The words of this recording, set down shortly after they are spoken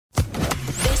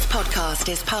podcast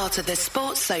is part of the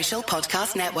Sports Social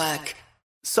Podcast Network.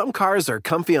 Some cars are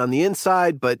comfy on the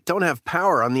inside, but don't have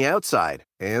power on the outside.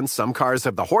 And some cars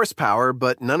have the horsepower,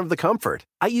 but none of the comfort.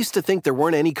 I used to think there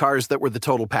weren't any cars that were the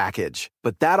total package.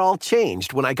 But that all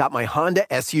changed when I got my Honda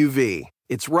SUV.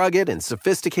 It's rugged and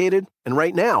sophisticated, and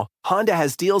right now, Honda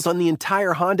has deals on the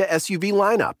entire Honda SUV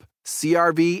lineup.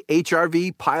 CR-V,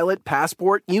 HR-V, Pilot,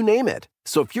 Passport, you name it.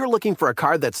 So if you're looking for a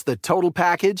car that's the total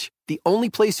package, the only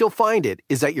place you'll find it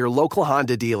is at your local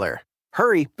Honda dealer.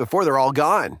 Hurry before they're all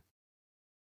gone.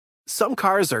 Some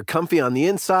cars are comfy on the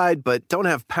inside, but don't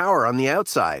have power on the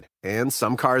outside. And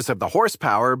some cars have the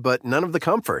horsepower, but none of the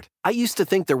comfort. I used to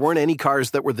think there weren't any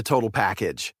cars that were the total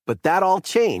package. But that all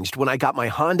changed when I got my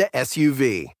Honda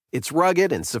SUV. It's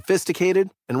rugged and sophisticated,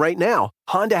 and right now,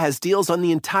 Honda has deals on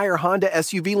the entire Honda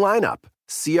SUV lineup.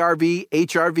 CR-V,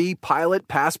 HR-V, Pilot,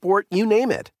 Passport, you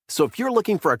name it. So if you're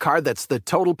looking for a car that's the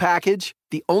total package,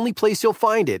 the only place you'll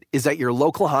find it is at your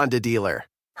local Honda dealer.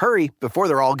 Hurry before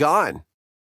they're all gone.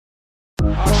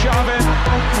 Xavi,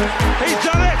 he's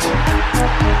done it!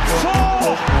 4!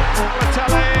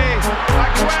 Balotelli,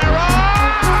 Aguero!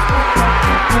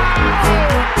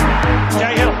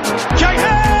 Cahill!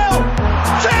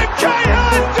 Tim Cahill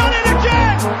has done it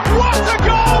again! What a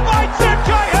goal by Tim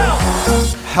Cahill!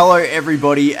 Hello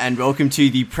everybody and welcome to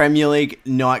the Premier League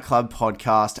Nightclub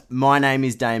podcast. My name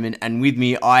is Damon and with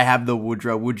me I have the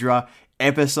Woodra,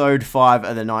 episode 5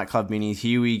 of the Nightclub Minis.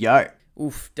 Here we go.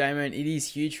 Oof, Damon, it is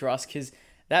huge for us because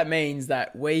that means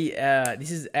that this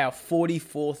is our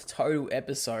 44th total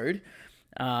episode,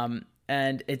 and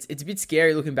it's a bit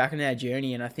scary looking back on our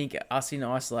journey, and I think us in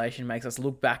isolation makes us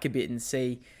look back a bit and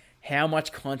see how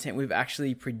much content we've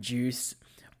actually produced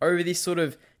over this sort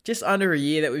of just under a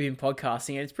year that we've been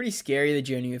podcasting, and it's pretty scary the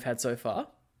journey we've had so far.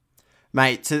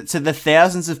 Mate, to the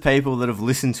thousands of people that have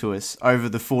listened to us over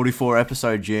the 44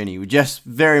 episode journey, we just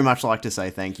very much like to say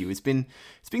thank you. It's been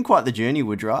quite the journey,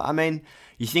 Woodra. I mean,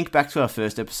 you think back to our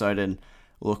first episode and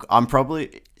look, I'm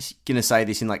probably going to say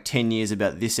this in like 10 years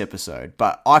about this episode,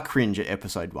 but I cringe at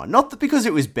episode 1. Not because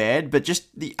it was bad, but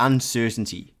just the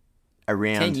uncertainty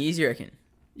around... 10 years, you reckon?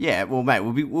 Yeah, well, mate,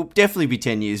 we'll definitely be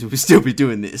 10 years. We'll still be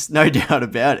doing this. No doubt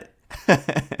about it.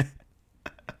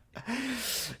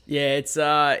 Yeah,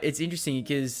 it's interesting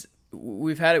because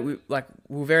we've had it.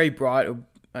 We're very bright.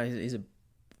 Is it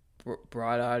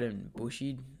bright-eyed and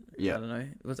bushy? Yeah. I don't know.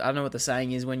 I don't know what the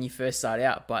saying is when you first start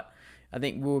out, but I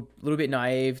think we're a little bit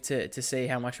naive to see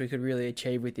how much we could really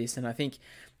achieve with this. And I think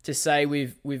to say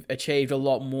we've achieved a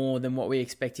lot more than what we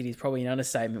expected is probably an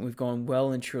understatement. We've gone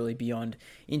well and truly beyond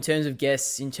in terms of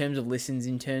guests, in terms of listens,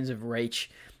 in terms of reach,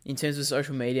 in terms of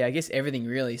social media. I guess everything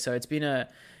really. So it's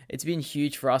been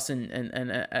huge for us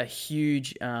and a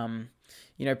huge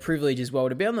privilege as well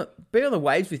to be on the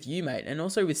waves with you, mate, and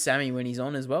also with Sammy when he's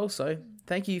on as well. So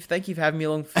thank you for having me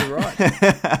along for the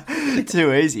ride.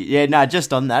 Too easy. Yeah, no,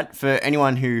 just on that, for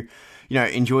anyone who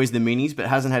enjoys the minis but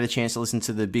hasn't had a chance to listen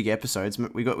to the big episodes,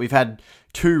 we've had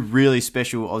 2 really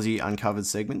special Aussie Uncovered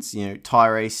segments.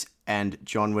 Tyrese and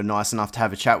John were nice enough to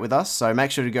have a chat with us, so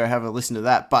make sure to go have a listen to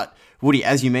that. But Woody,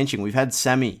 as you mentioned, we've had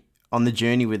Sammy on the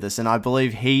journey with us, and I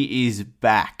believe he is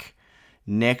back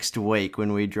next week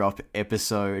when we drop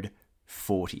episode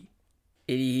 40.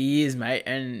 He is, mate,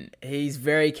 and he's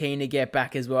very keen to get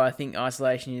back as well. I think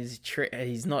isolation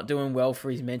he's not doing well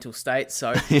for his mental state.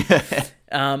 So,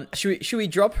 yeah. Should we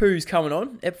drop who's coming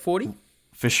on Ep 40?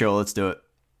 For sure, let's do it.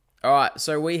 All right,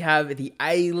 so we have the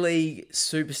A-League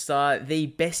superstar, the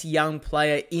best young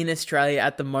player in Australia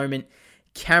at the moment,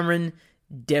 Cameron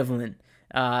Devlin.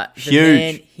 The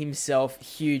man himself,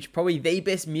 huge. Probably the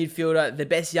best midfielder, the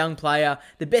best young player,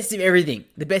 the best of everything.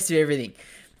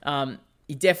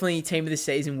 He's definitely team of the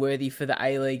season worthy for the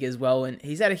A-League as well. And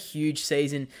he's had a huge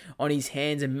season on his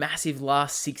hands, a massive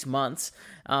last 6 months.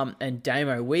 And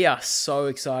Damo, we are so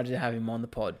excited to have him on the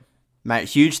pod. Mate,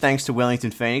 huge thanks to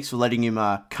Wellington Phoenix for letting him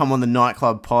come on the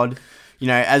Nightclub pod.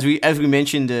 As we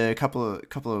mentioned a couple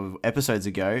of episodes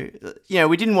ago,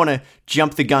 we didn't want to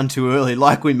jump the gun too early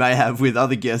like we may have with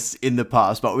other guests in the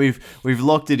past, but we've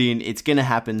locked it in. It's going to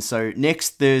happen. So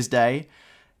next Thursday,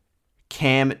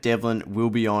 Cam Devlin will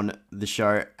be on the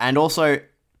show. And also,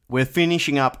 we're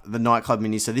finishing up the Nightclub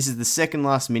mini. So this is the second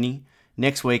last mini.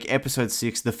 Next week, episode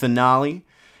 6, the finale.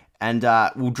 And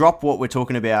we'll drop what we're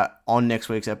talking about on next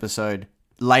week's episode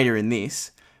later in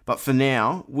this. But for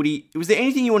now, Woody, was there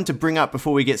anything you wanted to bring up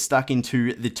before we get stuck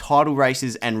into the title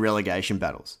races and relegation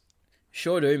battles?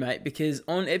 Sure do, mate, because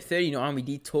on Ep 39 we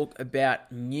did talk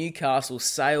about Newcastle's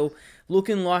sale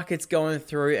looking like it's going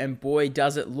through, and boy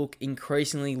does it look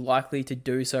increasingly likely to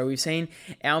do so. We've seen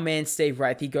our man Steve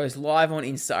Wraith, he goes live on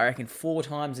Insta, I reckon 4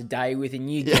 times a day with a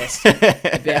new guest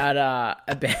about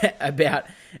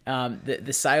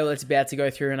the sale that's about to go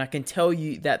through, and I can tell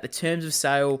you that the terms of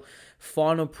sale,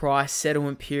 final price,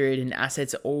 settlement period, and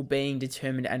assets are all being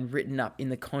determined and written up in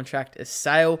the contract of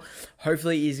sale.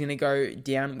 Hopefully it is going to go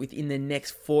down within the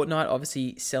next fortnight.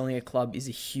 Obviously, selling a club is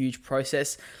a huge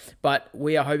process, but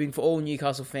we are hoping for all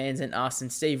Newcastle fans and us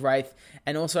and Steve Wraith,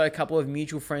 and also a couple of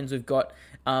mutual friends we've got,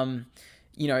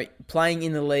 playing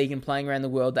in the league and playing around the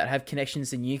world that have connections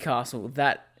to Newcastle,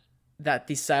 that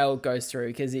this sale goes through,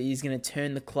 because it is going to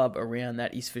turn the club around,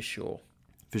 that is for sure.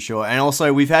 For sure. And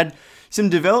also, we've had some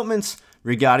developments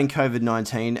regarding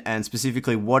COVID-19 and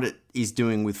specifically what it is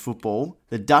doing with football.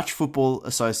 The Dutch Football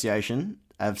Association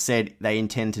have said they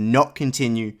intend to not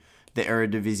continue the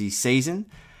Eredivisie season.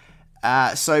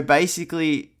 So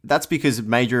basically, that's because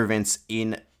major events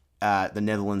in the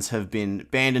Netherlands have been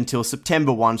banned until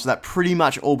September 1, so that pretty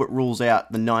much all but rules out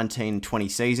the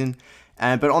 19-20 season.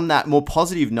 But on that more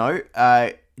positive note,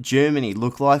 Germany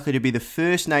look likely to be the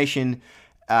first nation,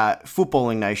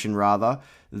 footballing nation rather,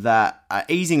 that are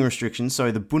easing restrictions, so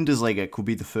the Bundesliga could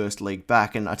be the first league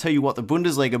back. And I tell you what, the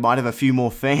Bundesliga might have a few more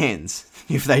fans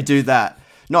if they do that.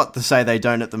 Not to say they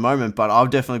don't at the moment, but I'll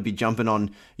definitely be jumping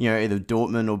on, either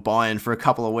Dortmund or Bayern for a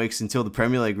couple of weeks until the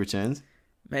Premier League returns.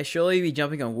 Mate, surely you'll be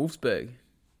jumping on Wolfsburg.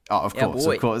 Oh, of course,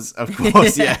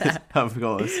 yeah, of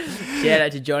course. Shout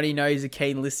out to Johnny, he's a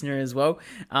keen listener as well.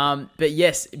 But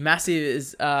yes, massive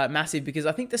is massive, because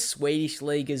I think the Swedish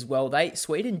league as well,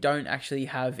 Sweden don't actually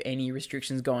have any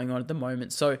restrictions going on at the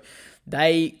moment, so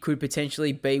they could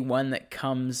potentially be one that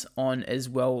comes on as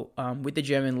well with the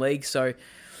German league. So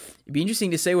it'd be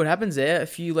interesting to see what happens there. A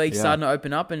few leagues starting to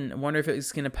open up, and I wonder if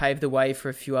it's going to pave the way for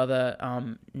a few other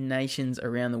nations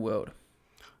around the world.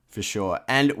 For sure.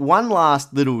 And one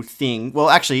last little thing. Well,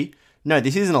 actually, no,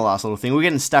 this isn't a last little thing. We're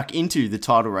getting stuck into the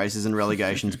title races and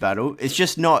relegations battle. It's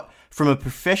just not from a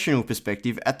professional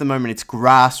perspective. At the moment, it's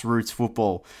grassroots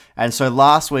football. And so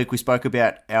last week, we spoke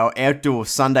about our outdoor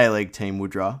Sunday League team,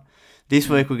 Woodrow. This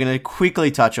week, we're going to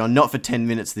quickly touch on, not for 10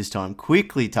 minutes this time,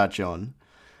 quickly touch on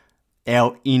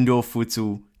our indoor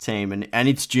futsal team and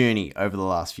its journey over the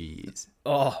last few years.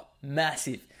 Oh,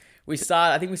 massive.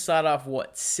 I think we started off,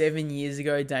 7 years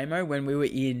ago, Damo, when we were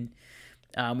when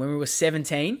we were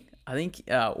 17, I think,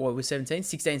 what was 17?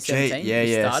 16, 17?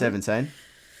 Yeah, 17.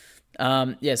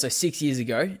 So 6 years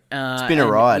ago. It's been a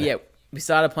ride. Yeah, we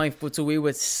started playing futsal. We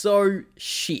were so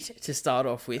shit to start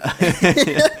off with.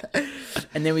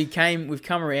 And then we've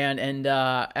come around, and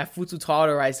our futsal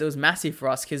title race, it was massive for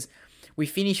us, because we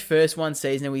finished first one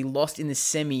season and we lost in the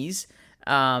semis.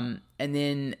 And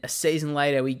then a season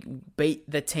later, we beat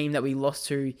the team that we lost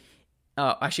to.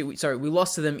 We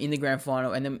lost to them in the grand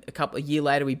final, and then a year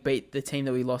later, we beat the team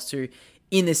that we lost to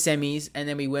in the semis, and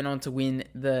then we went on to win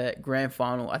the grand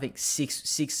final. I think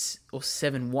 6 or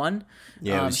 7-1.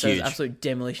 Yeah, it was so huge. It was absolute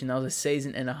demolition. That was a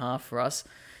season and a half for us.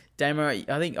 Damo, I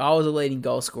think I was a leading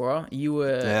goal scorer. You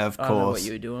were. Yeah, of course. I don't know what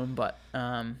you were doing, but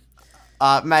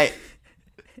mate.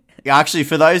 Actually,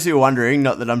 for those who are wondering,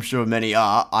 not that I'm sure many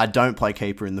are, I don't play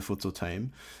keeper in the futsal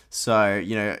team. So,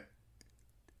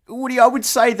 Woody, I would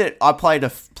say that I play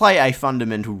a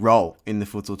fundamental role in the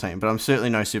futsal team, but I'm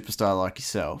certainly no superstar like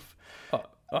yourself.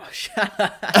 Oh, shut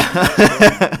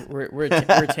up. we're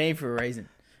a team for a reason.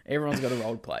 Everyone's got a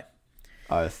role to play.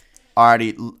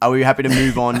 Alrighty, are we happy to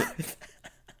move on?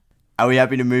 Are we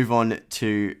happy to move on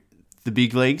to the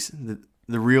big leagues,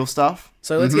 the real stuff?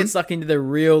 So let's get stuck into the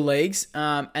real leagues,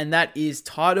 and that is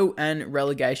title and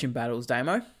relegation battles,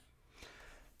 Damo.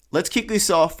 Let's kick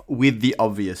this off with the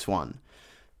obvious one.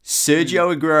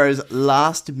 Sergio Aguero's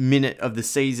last minute of the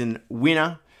season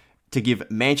winner to give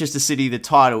Manchester City the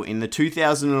title in the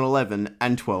 2011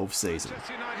 and 12 season.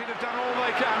 Manchester United have done all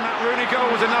they can. That Rooney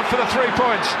goal was enough for the 3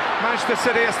 points. Manchester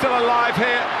City are still alive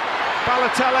here.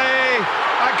 Balotelli,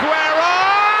 Aguero!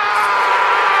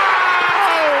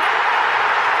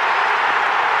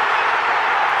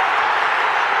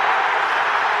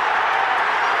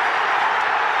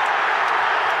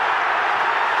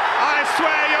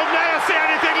 See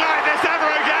anything like this ever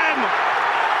again.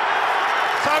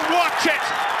 So watch it,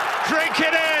 drink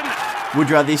it in.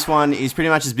 Woodrow, this one is pretty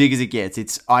much as big as it gets.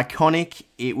 It's iconic.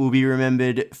 It will be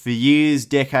remembered for years,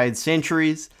 decades,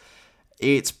 centuries.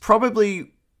 It's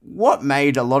probably what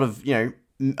made a lot of,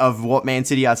 of what Man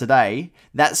City are today.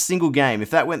 That single game, if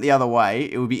that went the other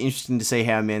way, it would be interesting to see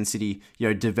how Man City,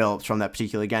 developed from that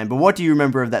particular game. But what do you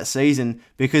remember of that season?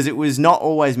 Because it was not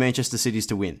always Manchester City's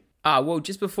to win. Well,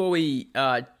 just before we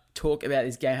talk about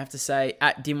this game, I have to say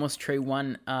at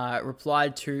DimosTree1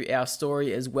 replied to our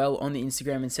story as well on the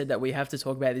Instagram and said that we have to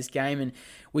talk about this game, and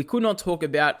we could not talk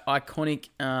about iconic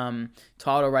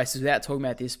title races without talking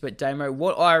about this. But Damo,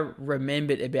 what I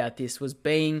remembered about this was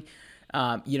being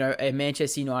a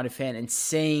Manchester United fan and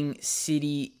seeing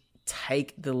City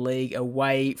take the league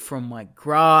away from my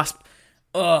grasp.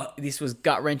 Oh, this was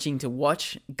gut-wrenching to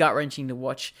watch.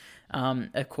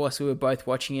 Of course, we were both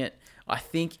watching it, I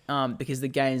think, because the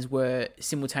games were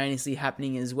simultaneously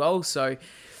happening as well. So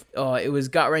it was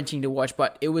gut-wrenching to watch,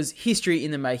 but it was history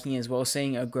in the making as well,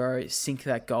 seeing Aguero sink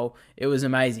that goal. It was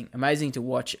amazing to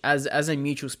watch as a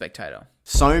neutral spectator.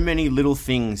 So many little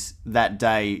things that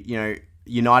day.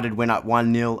 United went up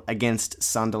 1-0 against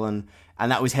Sunderland,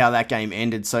 and that was how that game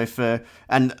ended.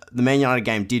 And the Man United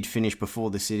game did finish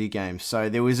before the City game. So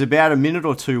there was about a minute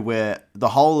or two where the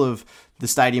whole of the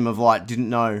Stadium of Light didn't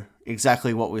know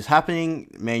exactly what was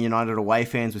happening. Man United away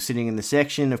fans were sitting in the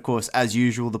section. Of course, as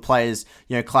usual, the players,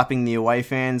 clapping the away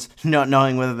fans, not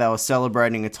knowing whether they were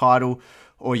celebrating a title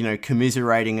or,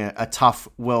 commiserating a tough,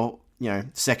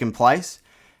 second place.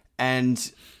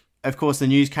 And of course, the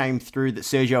news came through that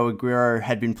Sergio Aguero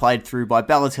had been played through by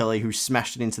Balotelli, who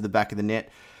smashed it into the back of the net.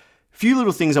 A few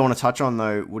little things I want to touch on,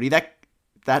 though, Woody.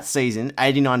 That season,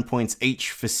 89 points each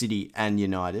for City and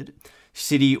United.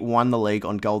 City won the league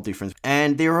on goal difference.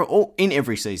 And in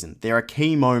every season, there are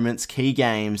key moments, key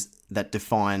games that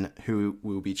define who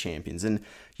will be champions. And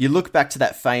you look back to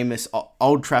that famous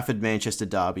Old Trafford Manchester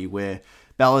derby where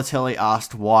Balotelli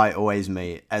asked, "Why always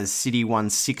me?" as City won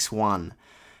 6-1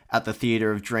 at the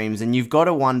Theatre of Dreams. And you've got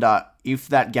to wonder if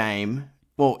that game,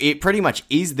 well, it pretty much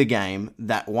is the game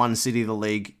that won City the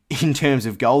league in terms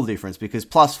of goal difference, because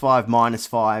 +5,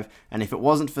 -5, and if it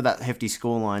wasn't for that hefty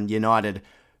scoreline, United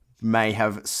may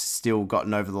have still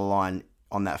gotten over the line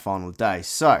on that final day.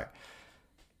 So,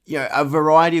 a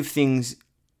variety of things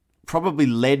probably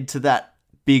led to that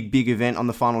big event on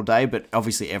the final day, but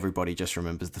obviously everybody just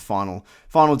remembers the final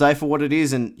day for what it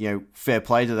is, and fair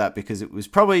play to that, because it was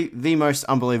probably the most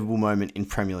unbelievable moment in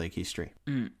Premier League history.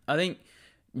 I think,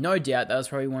 no doubt, that was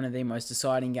probably one of the most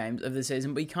deciding games of the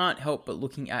season, but you can't help but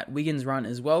looking at Wigan's run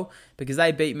as well, because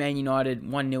they beat Man United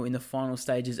 1-0 in the final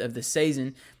stages of the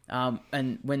season,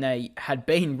 and when they had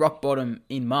been rock bottom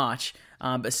in March,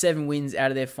 but 7 wins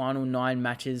out of their final 9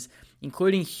 matches,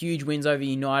 including huge wins over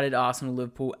United, Arsenal,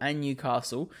 Liverpool, and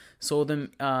Newcastle, saw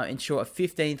them ensure a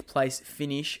 15th place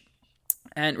finish.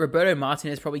 And Roberto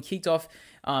Martinez probably kicked off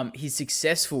his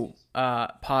successful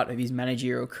part of his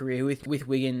managerial career with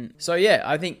Wigan. So yeah,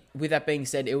 I think with that being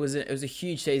said, it was a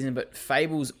huge season, but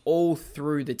fables all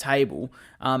through the table,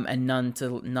 and none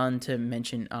to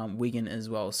mention Wigan as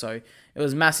well. So it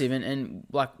was massive, and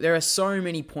like there are so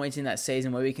many points in that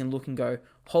season where we can look and go,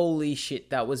 holy shit,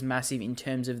 that was massive in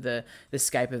terms of the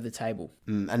scape of the table.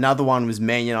 Another one was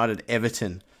Man United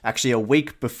Everton, actually a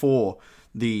week before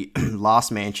the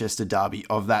last Manchester derby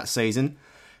of that season.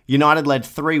 United led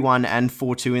 3-1 and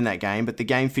 4-2 in that game, but the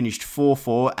game finished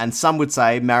 4-4, and some would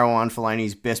say Marouane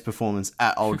Fellaini's best performance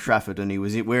at Old Trafford, and he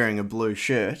was wearing a blue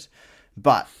shirt.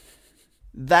 But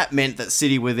that meant that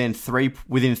City were then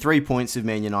within 3 points of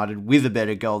Man United with a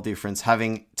better goal difference,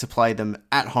 having to play them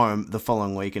at home the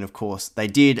following week. And of course, they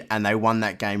did, and they won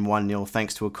that game 1-0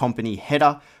 thanks to a Kompany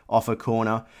header off a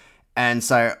corner. And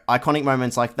so iconic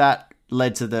moments like that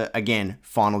led to the, again,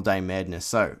 final day madness.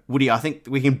 So, Woody, I think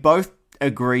we can both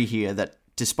agree here that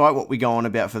despite what we go on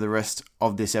about for the rest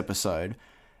of this episode,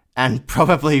 and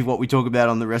probably what we talk about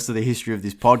on the rest of the history of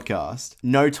this podcast,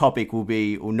 no topic will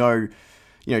be, or no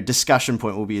discussion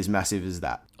point will be as massive as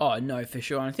that. Oh, no, for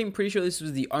sure. And pretty sure this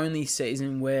was the only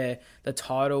season where the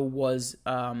title was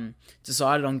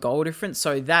decided on goal difference.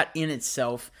 So that in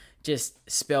itself just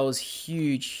spells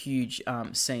huge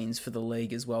scenes for the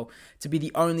league as well. To be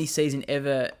the only season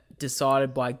ever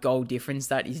decided by goal difference,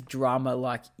 that is drama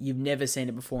like you've never seen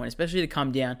it before, and especially to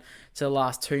come down to the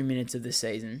last 2 minutes of the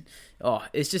season. Oh,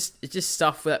 it's just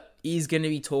stuff that is going to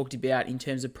be talked about in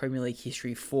terms of Premier League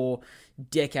history for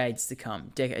decades to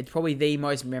come. It's probably the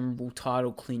most memorable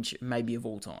title clinch maybe of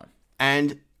all time.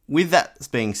 And with that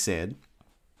being said,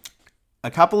 a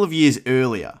couple of years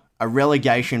earlier, a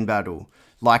relegation battle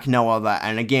like no other,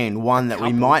 and again, one that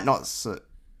we might not...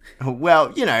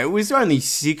 Well, it was only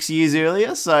 6 years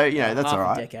earlier, so, that's all right.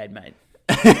 Half a decade, mate.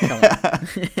 Come on.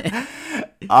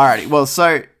 Alrighty, well,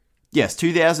 so, yes,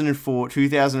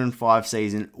 2004-2005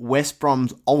 season, West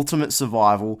Brom's ultimate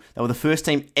survival. They were the first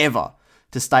team ever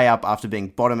to stay up after being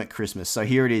bottom at Christmas. So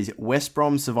here it is, West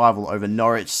Brom's survival over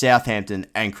Norwich, Southampton,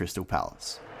 and Crystal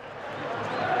Palace.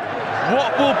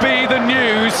 What will be the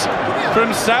news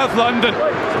from South London?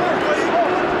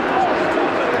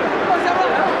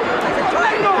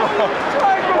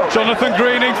 Jonathan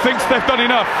Greening thinks they've done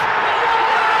enough.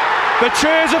 The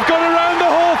cheers have gone around the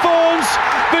Hawthorns.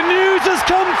 The news has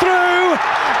come through.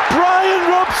 Brian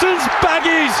Robson's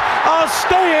Baggies are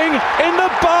staying in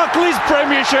the Barclays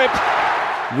Premiership.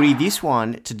 Woody, this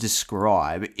one to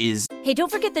describe is... Hey,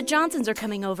 don't forget the Johnsons are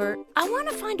coming over. I want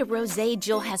to find a rosé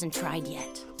Jill hasn't tried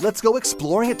yet. Let's go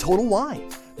exploring at Total Wine.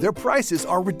 Their prices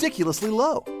are ridiculously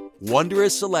low.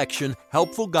 Wondrous selection,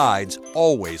 helpful guides,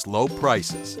 always low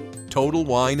prices. Total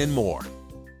Wine and more.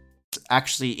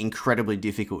 Actually incredibly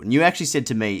difficult. And you actually said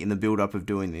to me in the build-up of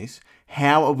doing this,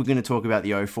 how are we going to talk about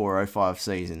the 04-05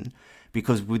 season?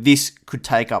 Because this could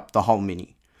take up the whole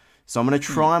mini. So I'm going to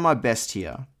try my best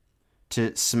here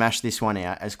to smash this one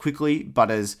out as quickly but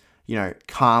as,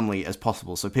 calmly as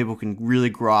possible so people can really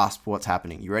grasp what's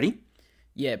happening. You ready?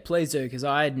 Yeah, please do, because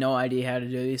I had no idea how to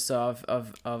do this, so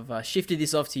I've shifted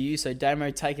this off to you. So Damo,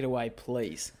 take it away,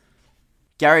 please.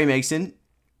 Gary Megson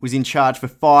was in charge for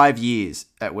 5 years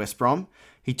at West Brom.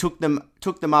 He took them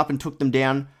up and took them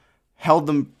down, held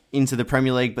them into the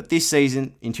Premier League, but this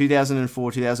season, in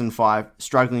 2004-2005,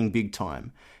 struggling big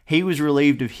time. He was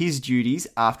relieved of his duties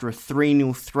after a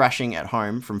 3-0 thrashing at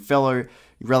home from fellow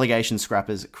relegation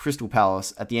scrappers Crystal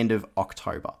Palace at the end of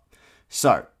October.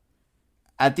 So,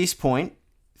 at this point,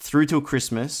 through till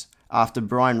Christmas, after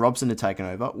Brian Robson had taken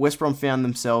over, West Brom found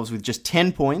themselves with just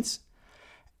 10 points,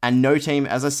 and no team,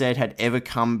 as I said, had ever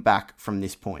come back from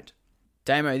this point.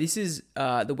 Damo, this is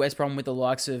the West Brom with the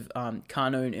likes of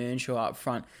Carno and Earnshaw up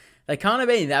front. They can't have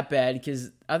been that bad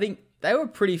because I think they were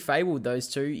pretty fabled, those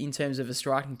two, in terms of a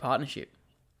striking partnership.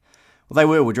 Well, they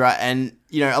were, Woodrow. And,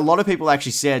 a lot of people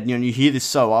actually said, you hear this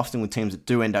so often with teams that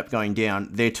do end up going down,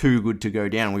 they're too good to go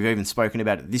down. We've even spoken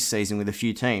about it this season with a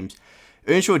few teams.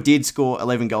 Earnshaw did score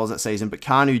 11 goals that season, but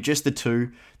Carno, just the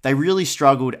 2. They really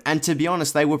struggled, and to be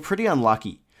honest, they were pretty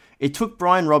unlucky. It took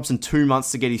Brian Robson 2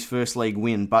 months to get his first league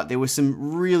win, but there were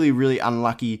some really, really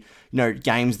unlucky,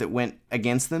 games that went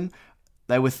against them.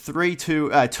 They were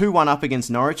 2-1 up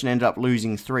against Norwich and ended up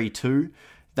losing 3-2.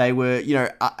 They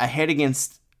were, ahead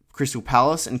against Crystal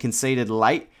Palace and conceded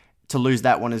late to lose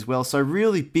that one as well. So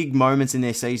really big moments in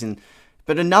their season.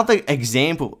 But another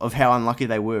example of how unlucky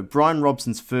they were, Brian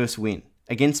Robson's first win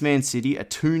against Man City, a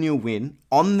 2-0 win.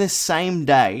 On the same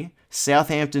day,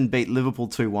 Southampton beat Liverpool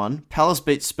 2-1, Palace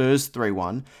beat Spurs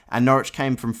 3-1, and Norwich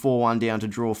came from 4-1 down to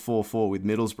draw 4-4 with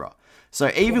Middlesbrough. So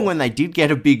even when they did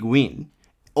get a big win,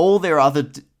 all their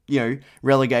other,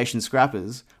 relegation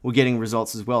scrappers were getting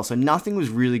results as well. So nothing was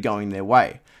really going their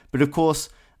way. But of course,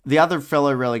 the other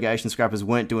fellow relegation scrappers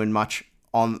weren't doing much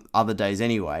on other days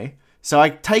anyway. So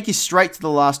I take you straight to the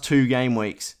last 2 game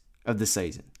weeks of the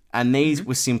season. And these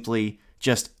were simply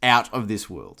just out of this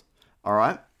world. All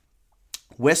right?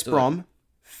 West Brom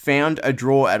found a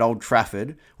draw at Old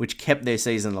Trafford, which kept their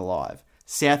season alive.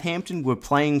 Southampton were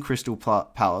playing Crystal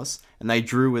Palace, and they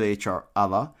drew with each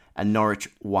other, and Norwich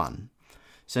won.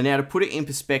 So now to put it in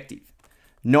perspective,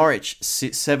 Norwich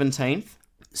sits 17th,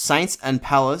 Saints and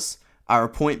Palace are a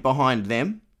point behind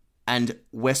them, and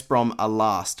West Brom are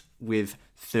last with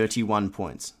 31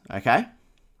 points, okay?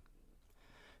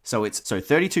 So it's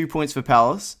 32 points for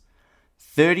Palace,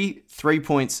 33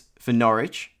 points for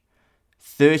Norwich,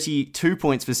 32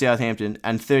 points for Southampton,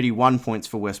 and 31 points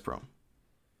for West Brom.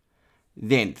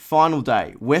 Then, final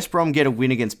day, West Brom get a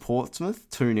win against Portsmouth,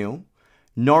 2-0.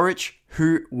 Norwich,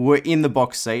 who were in the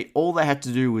box seat, all they had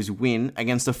to do was win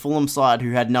against a Fulham side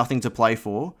who had nothing to play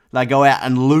for. They go out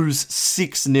and lose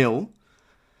 6-0.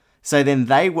 So then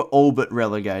they were all but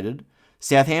relegated.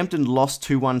 Southampton lost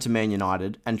 2-1 to Man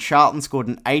United, and Charlton scored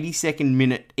an 82nd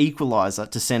minute equaliser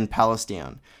to send Palace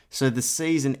down. So the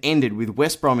season ended with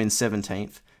West Brom in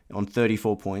 17th on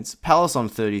 34 points, Palace on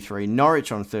 33,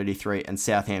 Norwich on 33, and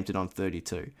Southampton on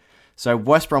 32. So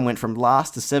West Brom went from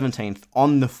last to 17th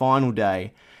on the final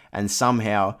day and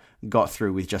somehow got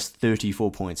through with just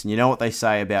 34 points. And you know what they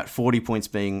say about 40 points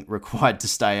being required to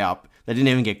stay up? They didn't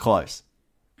even get close.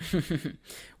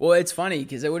 Well, it's funny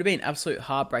because it would have been absolute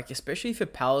heartbreak, especially for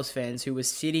Palace fans who were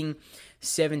sitting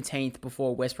 17th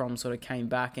before West Brom sort of came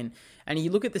back. And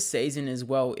you look at the season as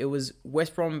well, it was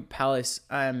West Brom, Palace,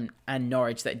 and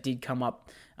Norwich that did come up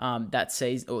that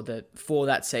season for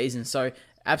that season. So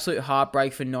absolute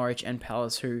heartbreak for Norwich and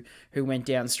Palace who went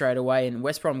down straight away, and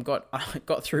West Brom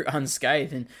got through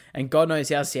unscathed, and God knows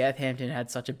how Southampton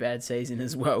had such a bad season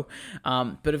as well.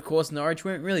 But of course Norwich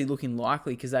weren't really looking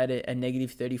likely because they had a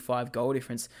negative 35 goal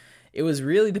difference. It was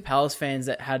really the Palace fans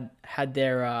that had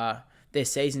their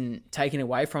season taken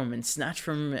away from them and snatched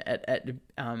from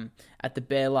them at the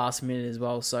bare last minute as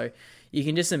well. So you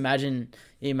can just imagine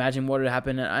what had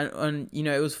happened. And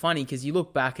it was funny because you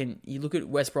look back and you look at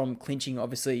West Brom clinching,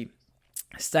 obviously,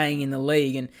 staying in the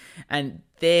league, and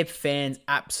their fans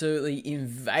absolutely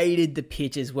invaded the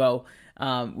pitch as well,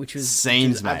 which was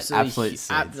scenes, mate. Absolute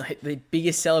scenes. The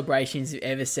biggest celebrations you've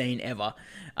ever seen ever.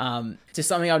 Just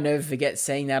something I'll never forget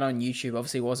seeing that on YouTube.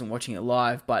 Obviously, wasn't watching it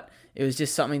live, but it was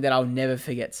just something that I'll never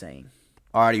forget seeing.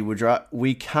 Alrighty, Woodrow.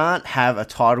 We can't have a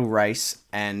title race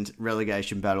and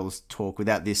relegation battles talk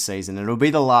without this season. It'll be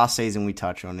the last season we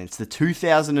touch on. It's the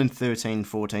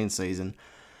 2013-14 season,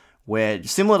 where,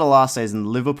 similar to last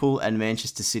season, Liverpool and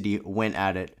Manchester City went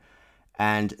at it.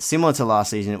 And similar to last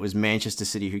season, it was Manchester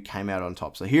City who came out on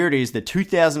top. So here it is, the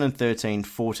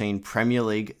 2013-14 Premier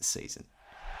League season.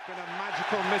 It's been a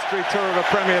magical mystery tour of a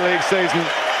Premier League season.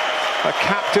 A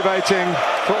captivating,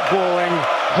 footballing,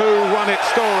 who won it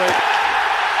story.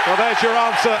 Well, there's your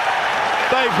answer.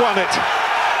 They've won it.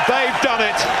 They've done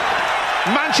it.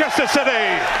 Manchester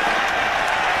City.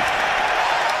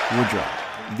 Woodrow,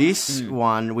 this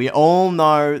one, we all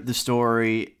know the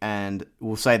story and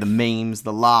we'll say the memes,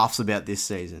 the laughs about this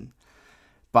season.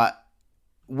 But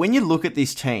when you look at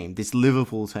this team, this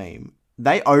Liverpool team,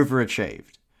 they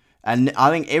overachieved. And I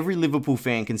think every Liverpool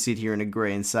fan can sit here and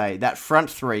agree and say that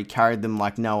front three carried them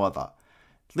like no other.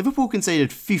 Liverpool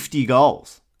conceded 50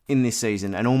 goals in this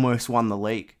season and almost won the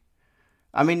league.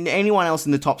 I mean, anyone else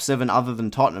in the top 7 other than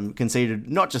Tottenham conceded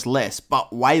not just less,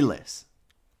 but way less.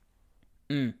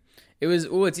 It's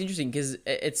interesting because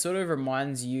it sort of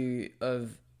reminds you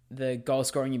of the goal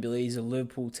scoring abilities of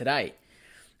Liverpool today.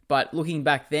 But looking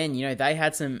back then, they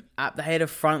had a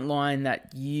front line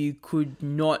that you could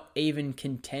not even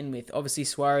contend with. Obviously,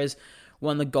 Suarez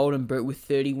won the Golden Boot with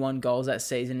 31 goals that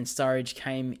season, and Sturridge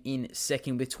came in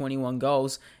second with 21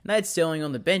 goals. And they had Sterling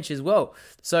on the bench as well.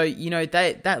 So,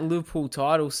 that Liverpool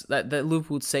titles, that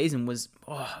Liverpool season was,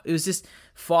 it was just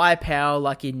firepower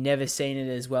like you'd never seen it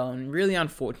as well. And really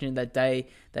unfortunate that they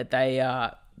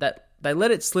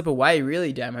let it slip away,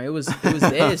 really, Damo. It was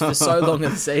theirs for so long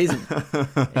of the season.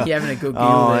 You're having a good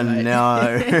giggle there, mate.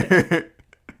 No.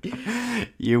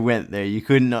 You went there. You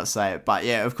could not say it. But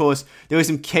yeah, of course, there were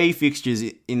some key fixtures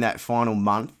in that final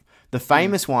month. The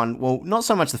famous one, well, not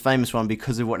so much the famous one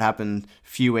because of what happened a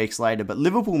few weeks later, but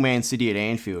Liverpool-Man City at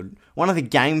Anfield, one of the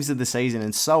games of the season,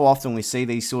 and so often we see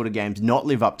these sort of games not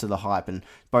live up to the hype and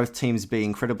both teams be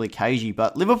incredibly cagey,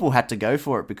 but Liverpool had to go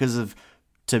for it because of,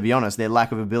 to be honest, their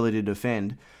lack of ability to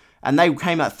defend. And they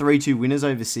came out 3-2 winners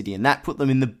over City, and that put them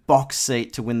in the box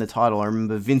seat to win the title. I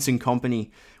remember Vincent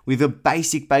Kompany with a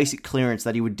basic clearance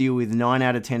that he would deal with 9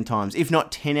 out of 10 times, if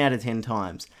not 10 out of 10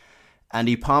 times. And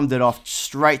he palmed it off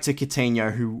straight to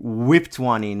Coutinho, who whipped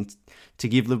one in to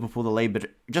give Liverpool the lead.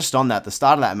 But just on that, the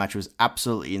start of that match was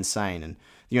absolutely insane. And,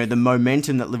 the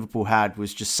momentum that Liverpool had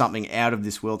was just something out of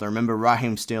this world. I remember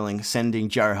Raheem Sterling sending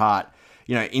Joe Hart,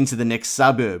 into the next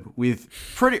suburb with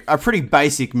a pretty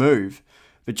basic move.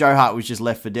 But Joe Hart was just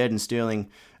left for dead, and Sterling,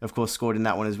 of course, scored in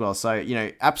that one as well. So,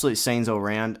 absolute scenes all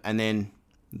round. And then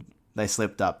they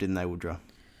slipped up, didn't they, Woodrow?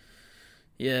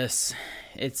 Yes.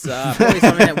 It's probably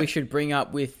something that we should bring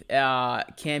up with our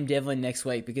Cam Devlin next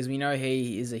week, because we know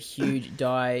he is a huge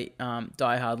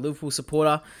die-hard Liverpool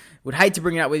supporter. Would hate to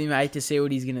bring it up with him, hate to see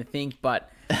what he's going to think, but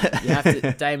you have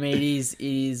to, Damien, it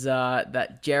is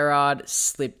that Gerrard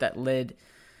slip that led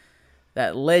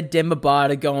Demba Ba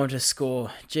to go on to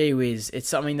score. Gee whiz, it's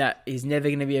something that is never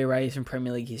going to be erased from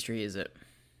Premier League history, is it?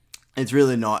 It's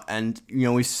really not. And,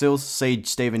 we still see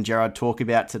Steven Gerrard talk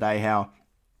about today how,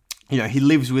 he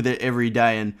lives with it every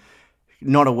day, and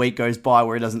not a week goes by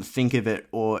where he doesn't think of it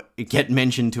or it get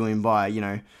mentioned to him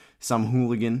by, some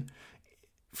hooligan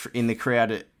in the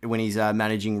crowd when he's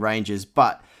managing Rangers.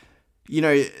 But,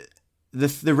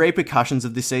 the repercussions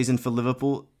of this season for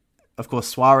Liverpool, of course,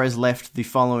 Suarez left the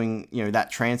following,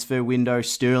 that transfer window.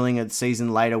 Sterling a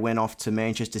season later went off to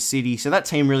Manchester City. So that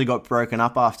team really got broken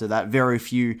up after that. Very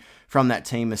few from that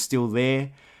team are still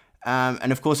there.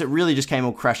 And of course, it really just came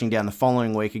all crashing down the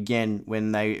following week again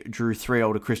when they drew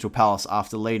 3-0 to Crystal Palace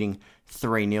after leading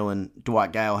 3-0. And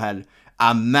Dwight Gale had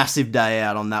a massive day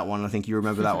out on that one. I think you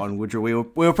remember that one, Woodrow. We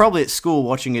were probably at school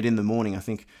watching it in the morning. I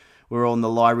think we were all in the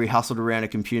library, hustled around a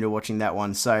computer watching that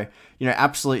one. So,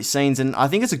 absolute scenes. And I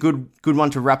think it's a good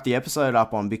one to wrap the episode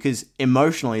up on, because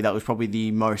emotionally, that was probably the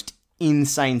most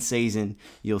insane season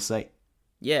you'll see.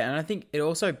 Yeah, and I think it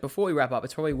also, before we wrap up,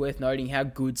 it's probably worth noting how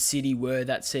good City were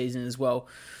that season as well.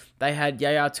 They had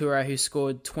Yaya Toure, who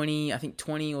scored 20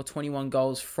 or 21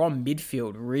 goals from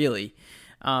midfield, really.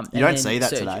 You don't see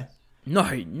that today.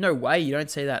 No way. You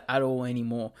don't see that at all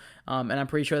anymore. And I'm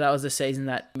pretty sure that was the season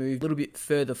that moved a little bit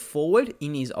further forward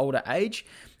in his older age.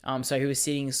 So he was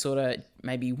sitting sort of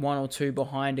maybe 1 or 2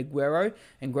 behind Aguero.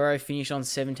 And Aguero finished on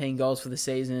 17 goals for the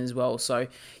season as well. So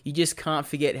you just can't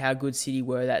forget how good City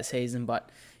were that season. But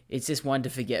it's just one to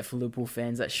forget for Liverpool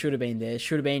fans. That should have been there.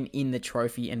 Should have been in the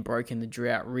trophy and broken the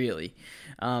drought, really.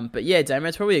 But yeah, Damo,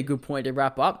 it's probably a good point to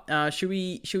wrap up. Should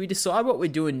we decide what we're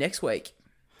doing next week?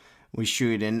 We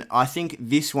should, and I think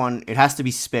this one, it has to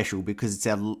be special because it's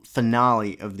our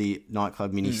finale of the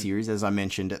Nightclub mini-series, as I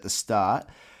mentioned at the start.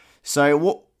 So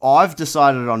what I've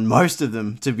decided on most of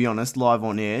them, to be honest, live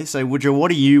on air. So Woodrow,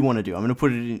 what do you want to do? I'm going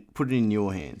to put it in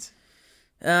your hands.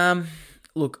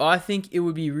 Look, I think it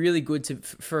would be really good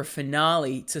for a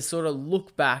finale to sort of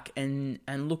look back and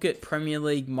look at Premier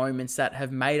League moments that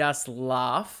have made us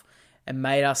laugh and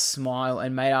made us smile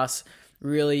and made us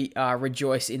really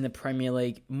rejoice in the Premier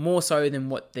League more so than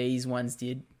what these ones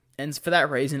did. And for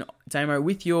that reason, Damo,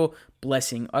 with your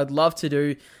blessing, I'd love to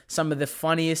do some of the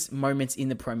funniest moments in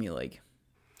the Premier League.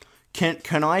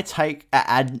 Can I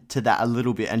add to that a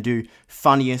little bit and do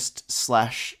funniest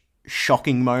 /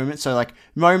 shocking moments? So like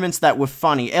moments that were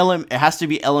funny. It has to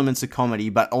be elements of comedy,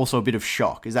 but also a bit of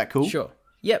shock. Is that cool? Sure.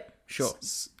 Yep. Sure.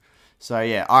 So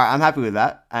yeah, all right, I'm happy with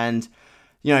that. And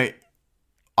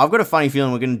I've got a funny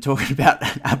feeling we're going to talk about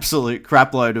an absolute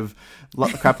crapload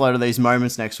of these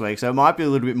moments next week. So it might be a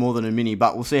little bit more than a mini,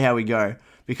 but we'll see how we go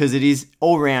because it is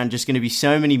all round just going to be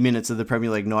so many minutes of the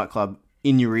Premier League Nightclub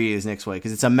in your ears next week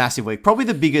because it's a massive week. Probably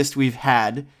the biggest we've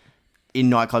had in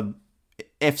Nightclub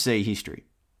FC history.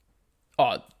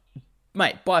 Oh,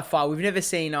 mate, by far. We've never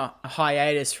seen a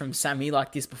hiatus from Sammy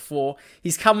like this before.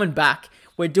 He's coming back.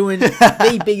 We're doing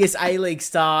the biggest A-League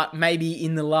start maybe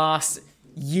in the last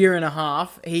year and a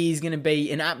half. He's going to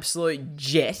be an absolute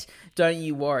jet. Don't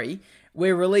you worry.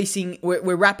 We're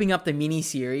wrapping up the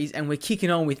mini-series and we're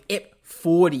kicking on with EP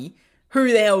 40.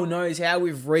 Who the hell knows how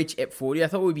we've reached EP 40? I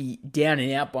thought we'd be down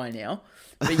and out by now.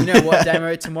 But you know what,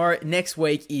 Damo? Next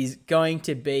week is going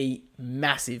to be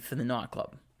massive for the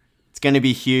Nightclub. It's going to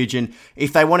be huge. And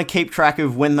if they want to keep track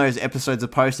of when those episodes are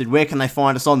posted, where can they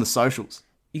find us on the socials?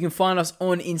 You can find us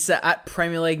on Insta at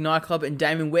Premier League Nightclub. And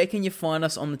Damon, where can you find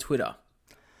us on the Twitter?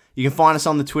 You can find us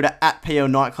on the Twitter at PL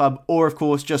Nightclub, or of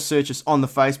course, just search us on the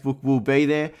Facebook. We'll be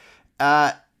there.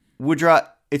 Woodrow,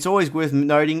 it's always worth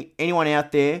noting, anyone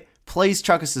out there, please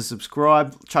chuck us a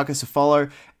subscribe, chuck us a follow,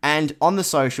 and on the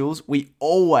socials, we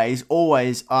always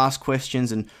ask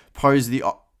questions and pose the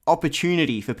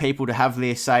opportunity for people to have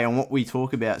their say on what we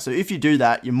talk about. So if you do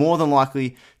that, you're more than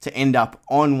likely to end up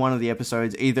on one of the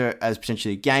episodes, either as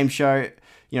potentially a game show,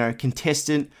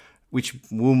 contestant, which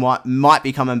might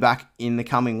be coming back in the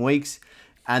coming weeks.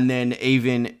 And then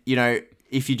even,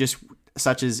 if you just,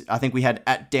 such as, I think we had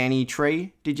at Danny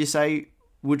Tree, did you say,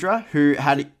 Woodrow, who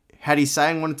had his say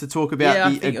and wanted to talk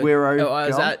about the Aguero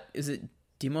goal? Is it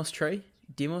Dimos Tree?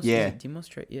 Dimos? Yeah. Dimos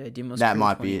Tree? Yeah, Dimos That Tree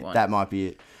might 21. be it. That might be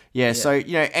it. Yeah, so,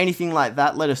 anything like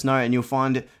that, let us know and you'll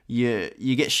find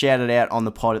you get shouted out on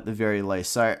the pod at the very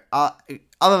least. So,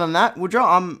 other than that, Woodrow,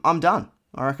 I'm done.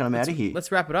 I reckon I'm out of here. Let's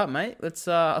wrap it up, mate.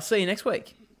 I'll see you next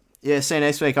week. Yeah, see you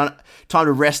next week. Time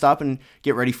to rest up and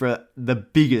get ready for the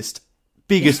biggest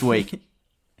week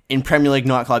in Premier League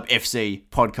Nightclub FC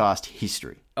podcast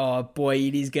history. Oh boy,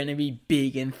 it is going to be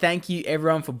big. And thank you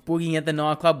everyone for booking at the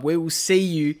Nightclub. We will see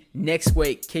you next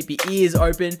week. Keep your ears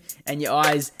open and your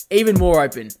eyes even more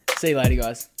open. See you later,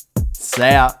 guys. See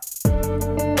ya.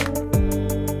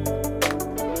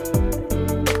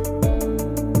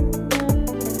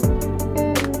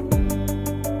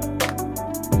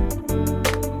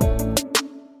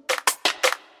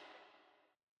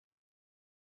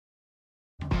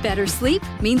 Better sleep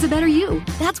means a better you.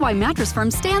 That's why Mattress Firm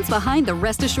stands behind the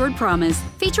Rest Assured promise,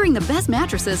 featuring the best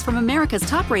mattresses from America's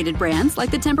top-rated brands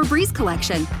like the Tempur-Breeze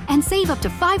collection. And save up to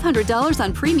 $500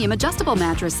 on premium adjustable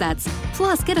mattress sets.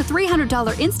 Plus, get a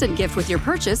 $300 instant gift with your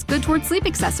purchase good towards sleep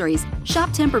accessories.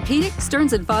 Shop Tempur-Pedic,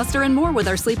 Stearns & Foster, and more with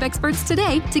our sleep experts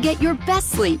today to get your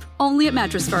best sleep, only at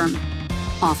Mattress Firm.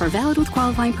 Offer valid with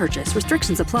qualifying purchase.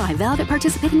 Restrictions apply. Valid at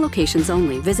participating locations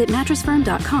only. Visit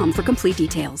mattressfirm.com for complete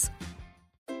details.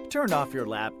 Turn off your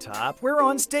laptop. We're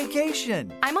on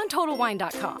staycation. I'm on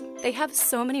TotalWine.com. They have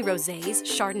so many rosés,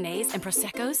 Chardonnays, and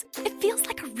Prosecco's. It feels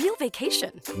like a real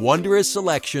vacation. Wondrous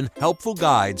selection, helpful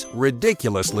guides,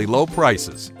 ridiculously low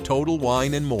prices. Total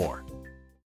Wine and more.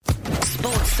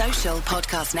 Sports Social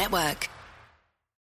Podcast Network.